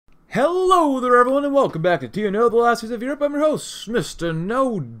Hello there everyone and welcome back to TNO, the last season of Europe. I'm your host, Mr.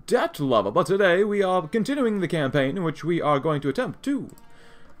 No Debt Lover. But today we are continuing the campaign in which we are going to attempt to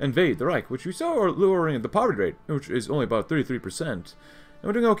invade the Reich, which we saw are lowering the poverty rate, which is only about 33%. And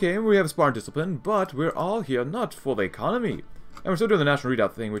we're doing okay, and we have Spartan discipline, but we're all here not for the economy. And we're still doing the national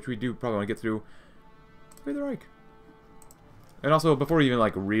redoubt thing, which we do probably want to get through. Invade the Reich. And also, before we even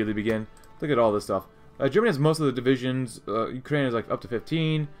like really begin, look at all this stuff. Germany has most of the divisions, Ukraine is like up to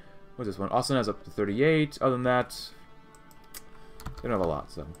 15. What's this one? Austin has up to 38. Other than that, they don't have a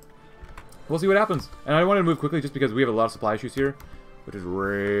lot, so we'll see what happens. And I wanted to move quickly just because we have a lot of supply issues here, which is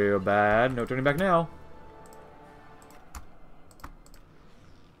real bad. No turning back now.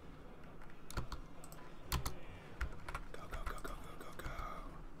 Go, go, go, go, go, go, go.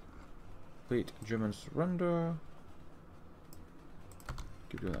 Complete German surrender.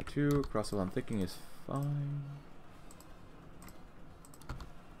 Keep doing that too. Cross the line thinking is fine.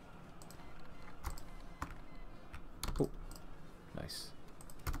 Nice.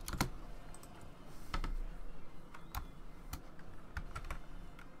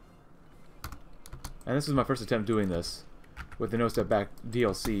 And this is my first attempt doing this with the No Step Back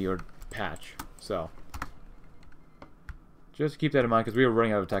DLC or patch, so just keep that in mind because we are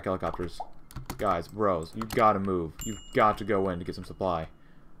running out of attack helicopters. Guys, bros, you've got to move. You've got to go in to get some supply.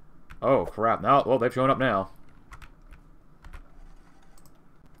 Oh crap! Now, well, they've shown up now.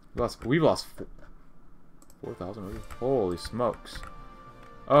 We've lost 4,000 already? Holy smokes.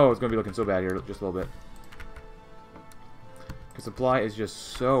 Oh, it's going to be looking so bad here just a little bit. Because supply is just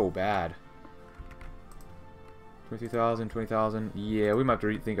so bad. 20,000, 20,000. Yeah, we might have to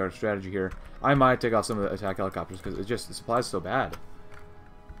rethink our strategy here. I might take off some of the attack helicopters because it's just, the supply is so bad.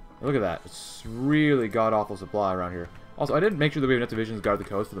 Look at that. It's really god-awful supply around here. Also, I did make sure that we have enough divisions guard the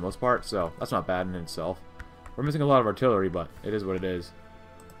coast for the most part, so that's not bad in itself. We're missing a lot of artillery, but it is what it is.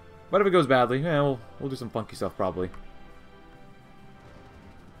 But if it goes badly, yeah, we'll do some funky stuff probably.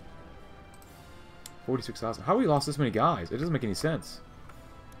 46,000. How have we lost this many guys? It doesn't make any sense.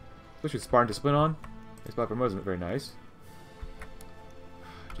 Especially with Spartan discipline on. This supply promotion isn't very nice.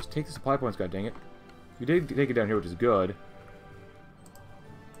 Just take the supply points, god dang it. We did take it down here, which is good.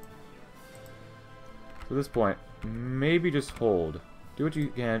 So at this point, maybe just hold. Do what you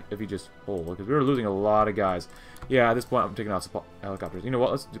can if you just hold, because we were losing a lot of guys. Yeah, at this point, I'm taking out helicopters. You know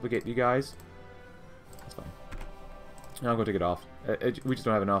what? Let's duplicate you guys. That's fine. Now I'm going to take it off. We just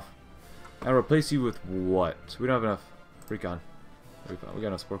don't have enough. And replace you with what? We don't have enough recon. We got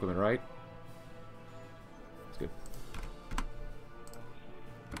enough support equipment, right? That's good.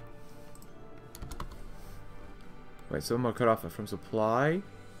 Wait, so I'm going to cut off from supply.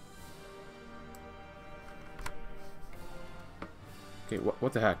 Okay,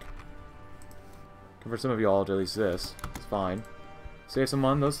 what the heck? For some of y'all, at least this. It's fine. Save some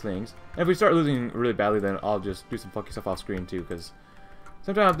on those things. And if we start losing really badly, then I'll just do some funky stuff off screen too, because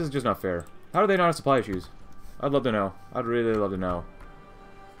sometimes this is just not fair. How do they not have supply issues? I'd love to know. I'd really love to know.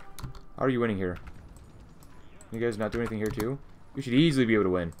 How are you winning here? You guys not doing anything here too? You should easily be able to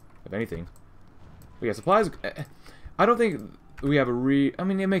win, if anything. But yeah, supplies... I don't think we have a I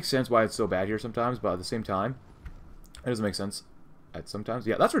mean, it makes sense why it's so bad here sometimes, but at the same time, it doesn't make sense. Sometimes,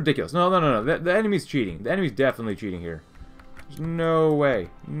 yeah, that's ridiculous. No. The enemy's cheating. The enemy's definitely cheating here. There's no way.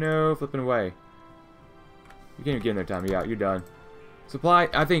 No flipping way. You can't even get in there, Tommy. Yeah, you're done. Supply,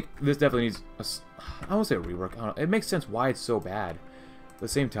 I think this definitely needs a... I won't say a rework. I don't know. It makes sense why it's so bad. At the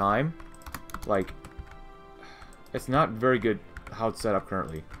same time, like, it's not very good how it's set up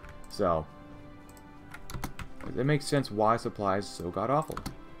currently. So, it makes sense why supply is so god-awful.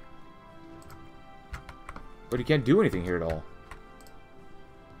 But you can't do anything here at all.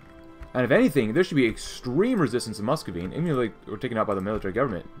 And if anything, there should be extreme resistance to Muscovine. Even though we're taken out by the military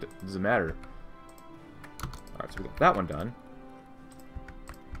government, it doesn't matter. Alright, so we got that one done.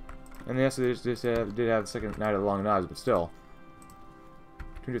 And yes, they just did have the second night of the Long Knives, but still.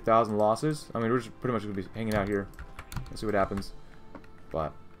 200,000 losses. I mean, we're just pretty much going to be hanging out here. Let's see what happens.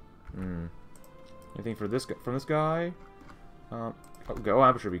 But, anything for this from this guy? Go,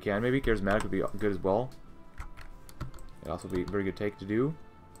 I'm sure we can. Maybe charismatic would be good as well. It'd also be a very good take to do.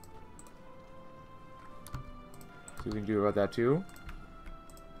 See what we can do about that too.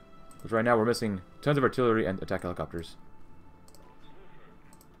 Because right now we're missing tons of artillery and attack helicopters.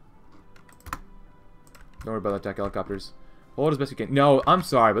 Don't worry about the attack helicopters. Hold as best you can. No, I'm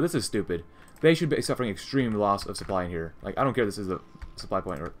sorry, but this is stupid. They should be suffering extreme loss of supply in here. Like, I don't care if this is a supply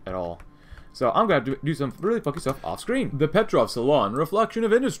point at all. So I'm going to have to do some really funky stuff off-screen. The Petrov Salon, reflection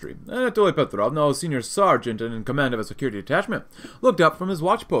of industry. Anatoly Petrov, now a senior sergeant and in command of a security detachment, looked up from his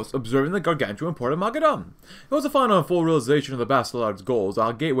watch post, observing the gargantuan port of Magadan. It was a final and full realization of the Bastillards' goals,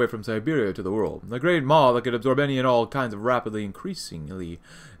 a gateway from Siberia to the world. A great mall that could absorb any and all kinds of rapidly increasingly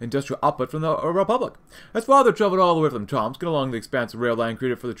industrial output from the Republic. His father traveled all the way from Tomsk and along the expansive rail line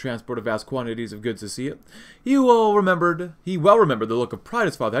created for the transport of vast quantities of goods to see it. He well remembered the look of pride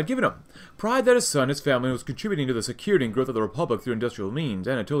his father had given him. Pride that his son, his family, was contributing to the security and growth of the Republic through industrial means.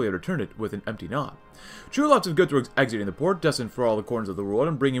 Anatoly had returned it with an empty nod. True, lots of goods were exiting the port, destined for all the corners of the world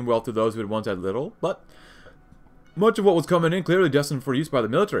and bringing wealth to those who had once had little, but much of what was coming in clearly destined for use by the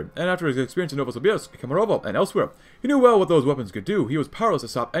military, and after his experience in Novosibirsk, Kemerovo, and elsewhere, he knew well what those weapons could do. He was powerless to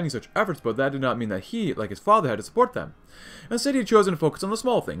stop any such efforts, but that did not mean that he, like his father, had to support them. Instead, he had chosen to focus on the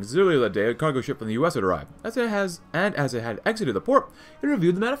small things. Earlier that day, a cargo ship from the U.S. had arrived. As it had exited the port, he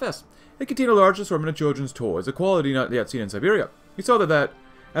reviewed the manifest. It contained a large assortment of children's toys, a quality not yet seen in Siberia. He saw that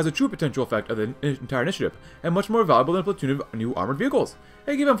as a true potential effect of the entire initiative, and much more valuable than a platoon of new armored vehicles.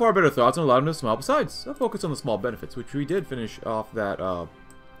 It gave him far better thoughts and allowed him to smile besides. A focus on the small benefits, which we did finish off that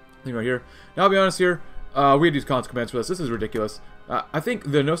thing right here. Now, I'll be honest here, we had used cons commands for this. This is ridiculous. I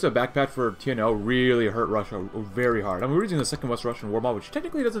think the no-step backpatch for TNO really hurt Russia very hard. I mean, we're using the second West Russian war mod, which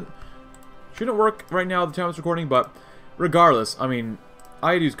technically shouldn't work right now at the time of this recording, but regardless, I mean,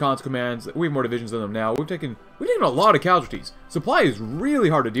 I had used cons commands. We have more divisions than them now. We've taken a lot of casualties. Supply is really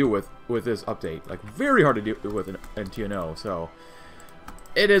hard to deal with this update. Like, very hard to deal with in TNO, so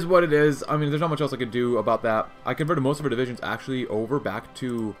it is what it is. I mean, there's not much else I could do about that. I converted most of our divisions actually over back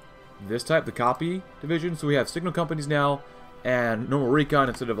to this type, the copy division. So we have signal companies now and normal recon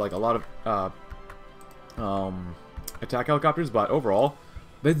instead of like a lot of attack helicopters. But overall,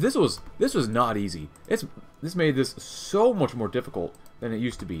 this was not easy. This made this so much more difficult than it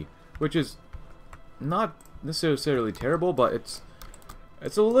used to be, which is not necessarily terrible, but it's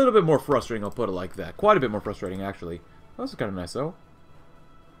a little bit more frustrating. I'll put it like that. Quite a bit more frustrating, actually. Oh, this is kind of nice, though.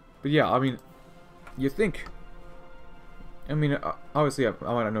 But yeah, I mean, you think... I mean, obviously, I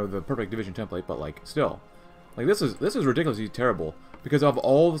might not know the perfect division template, but, like, still. Like, this is ridiculously terrible because of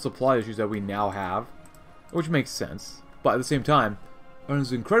all the supply issues that we now have, which makes sense. But at the same time,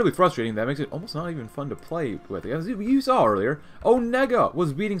 it's incredibly frustrating. That makes it almost not even fun to play with. As you saw earlier, Onega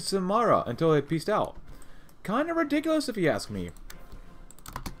was beating Samara until they pieced out. Kind of ridiculous, if you ask me.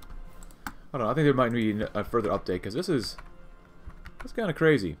 I don't know. I think there might be a further update because that's kind of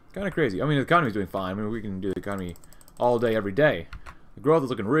crazy. Kind of crazy. I mean, the economy's doing fine. I mean, we can do the economy all day, every day. The growth is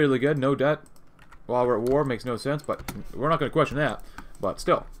looking really good. No debt while we're at war makes no sense, but we're not going to question that. But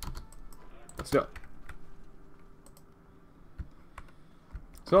still.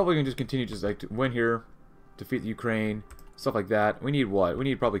 So hopefully we can just continue just like to win here, defeat the Ukraine, stuff like that. We need what? We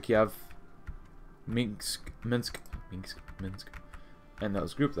need probably Kiev, Minsk, and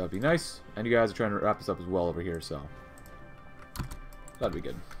those groups. That'd be nice. And you guys are trying to wrap this up as well over here, so that'd be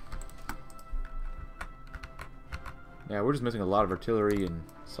good. Yeah, we're just missing a lot of artillery and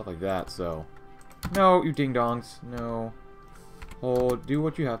stuff like that, so no, you ding-dongs, no. Hold, do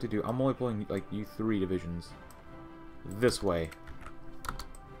what you have to do. I'm only pulling like you 3 divisions this way.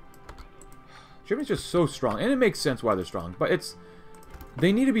 Germany's just so strong, and it makes sense why they're strong, but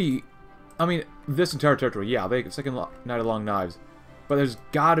they need to be, I mean, this entire territory, yeah, they second night of long knives, but there's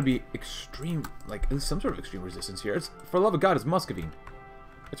got to be extreme, like, some sort of extreme resistance here. It's, for the love of God, it's Muscovine.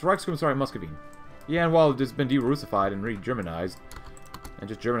 It's Reichskommissariat Muscovine. Yeah, and while it's been de-Russified and re-Germanized, and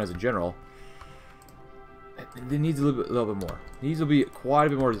just Germanized in general, it needs a little bit more. It needs to be quite a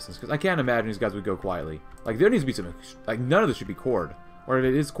bit more resistance, because I can't imagine these guys would go quietly. Like, there needs to be some, like, none of this should be cored. Or if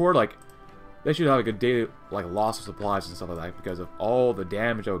it is cored, like, they should have like a daily like loss of supplies and stuff like that because of all the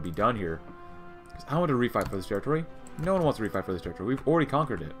damage that would be done here. Because I don't want to refight for this territory. No one wants to refight for this territory. We've already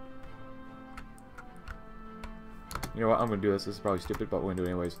conquered it. You know what? I'm going to do this. This is probably stupid, but we're going to do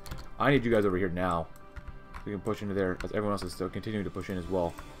it anyways. I need you guys over here now. So we can push into there as everyone else is still continuing to push in as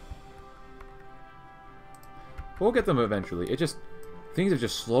well. We'll get them eventually. It just... Things have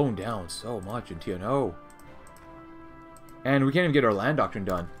just slowed down so much in TNO. And we can't even get our land doctrine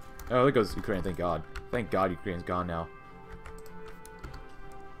done. Oh, there goes Ukraine, thank God. Thank God Ukraine's gone now.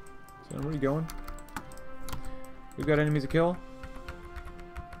 So, where are you going? We've got enemies to kill?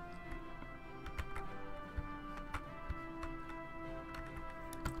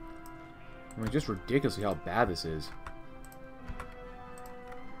 I mean, just ridiculously how bad this is.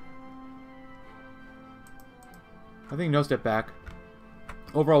 I think no step back.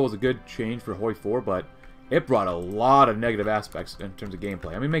 Overall was a good change for Hoi 4, but it brought a lot of negative aspects in terms of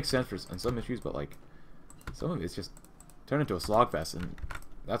gameplay. I mean, it makes sense for some issues, but like some of it's just turned into a slogfest, and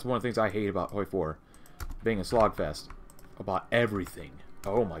That's one of the things I hate about Hoi 4. Being a slogfest. About everything.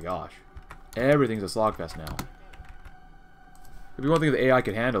 Oh my gosh. Everything's a slogfest now. It'd be one thing if the AI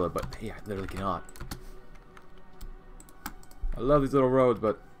could handle it, but the AI literally cannot. I love these little roads,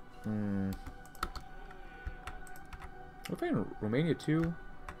 but... We're playing Romania too?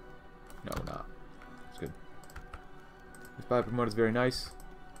 No, we're not. It's good. This pilot promote is very nice.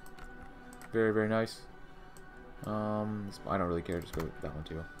 Very, very nice. I don't really care. Just go with that one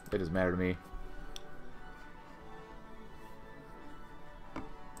too. It doesn't matter to me.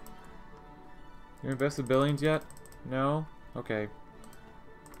 You invested billions yet? No? Okay.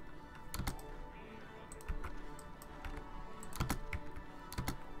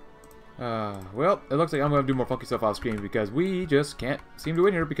 Well, it looks like I'm going to do more funky stuff off screen because we just can't seem to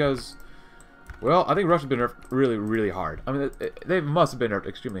win here because, well, I think Russia's been nerfed really, really hard. I mean, they must have been nerfed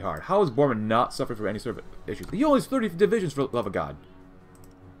extremely hard. How is Bormann not suffering from any sort of issues? He only has 30 divisions, for the love of God.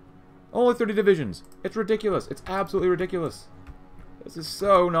 Only 30 divisions. It's ridiculous. It's absolutely ridiculous. This is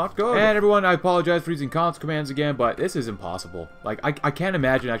so not good. And everyone, I apologize for using cons commands again, but this is impossible. Like, I can't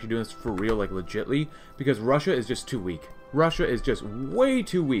imagine actually doing this for real, like, legitly, because Russia is just too weak. Russia is just way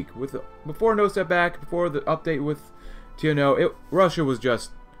too weak. Before No Step Back, before the update with TNO, Russia was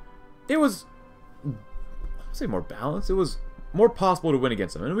just... It was... I'd say more balanced. It was more possible to win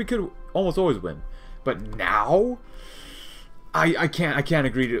against them, and we could almost always win. But now... I can't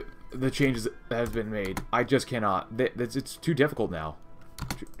agree to the changes that have been made. I just cannot. It's too difficult now.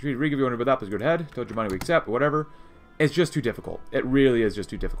 Treat Riga if you want to put that, good head. Told your money we accept, whatever. It's just too difficult. It really is just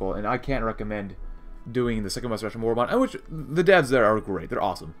too difficult, and I can't recommend doing the second West Russian War Bond, which the devs there are great. They're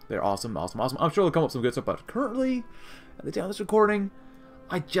awesome. They're awesome, awesome, awesome. I'm sure they'll come up with some good stuff, but currently, at the time of this recording,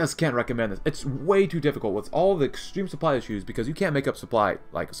 I just can't recommend this. It's way too difficult with all the extreme supply issues because you can't make up supply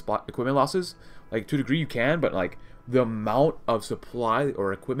equipment losses. Like, to a degree you can, but like the amount of supply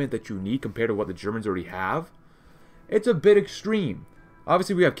or equipment that you need compared to what the Germans already have, it's a bit extreme.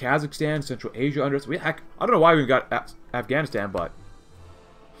 Obviously, we have Kazakhstan, Central Asia under us. I don't know why we got Afghanistan, but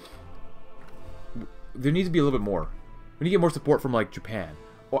there needs to be a little bit more. We need to get more support from like Japan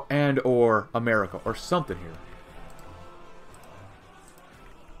or America or something here.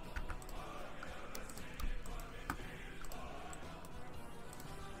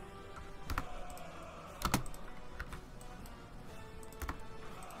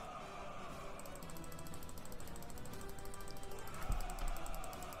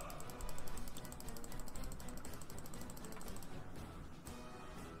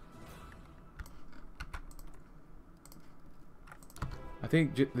 I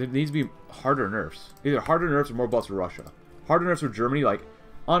think there needs to be harder nerfs. Either harder nerfs or more buffs for Russia. Harder nerfs for Germany, like,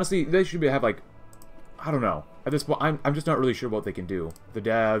 honestly, they should have, like, I don't know. At this point, I'm just not really sure what they can do. The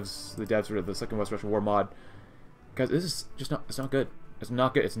devs for the second West Russian War mod. Because this is just not, it's not good. It's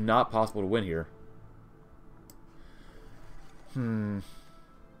not good. It's not possible to win here.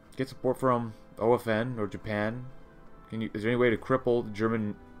 Get support from OFN or Japan. Is there any way to cripple the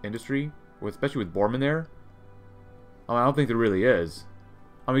German industry? Especially with Bormann there? I mean, I don't think there really is.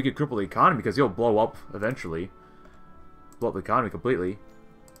 I mean, we could cripple the economy because he'll blow up eventually. Blow up the economy completely.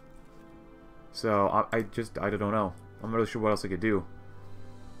 So, I don't know. I'm not really sure what else I could do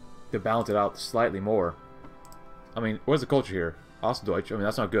to balance it out slightly more. I mean, where's the culture here? Ostdeutsch. I mean,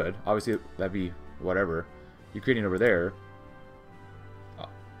 that's not good. Obviously, that'd be whatever. Ukrainian over there.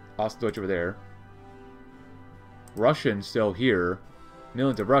 Ostdeutsch over there. Russian still here.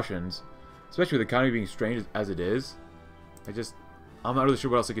 Millions of Russians. Especially with the economy being strained as it is. I'm not really sure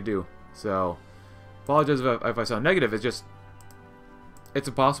what else I could do. So, apologize if I sound negative. It's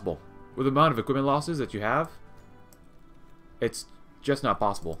impossible. With the amount of equipment losses that you have, it's just not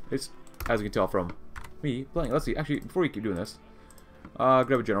possible. It's, as you can tell from me playing. Let's see. Actually, before we keep doing this,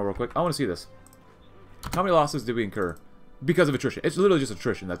 grab a general real quick. I want to see this. How many losses did we incur because of attrition? It's literally just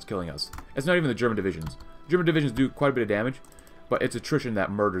attrition that's killing us. It's not even the German divisions. German divisions do quite a bit of damage, but it's attrition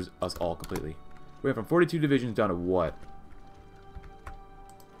that murders us all completely. We went from 42 divisions down to what?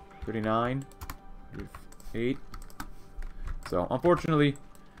 39? 8? So, unfortunately,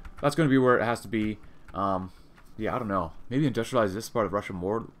 that's going to be where it has to be. Yeah, I don't know. Maybe industrialize this part of Russia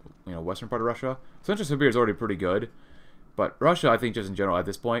more, you know, western part of Russia. Central Siberia is already pretty good, but Russia, I think, just in general at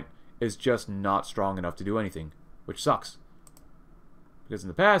this point, is just not strong enough to do anything, which sucks. Because in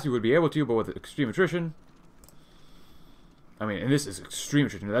the past, you would be able to, but with extreme attrition, I mean, and this is extreme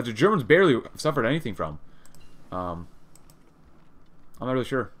attrition that the Germans barely suffered anything from. I'm not really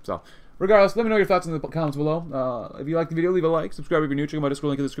sure. So, regardless, let me know your thoughts in the comments below. If you liked the video, leave a like. Subscribe if you're new. Check out my Discord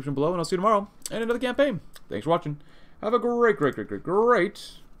link in the description below. And I'll see you tomorrow in another campaign. Thanks for watching. Have a great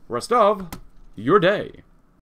rest of your day.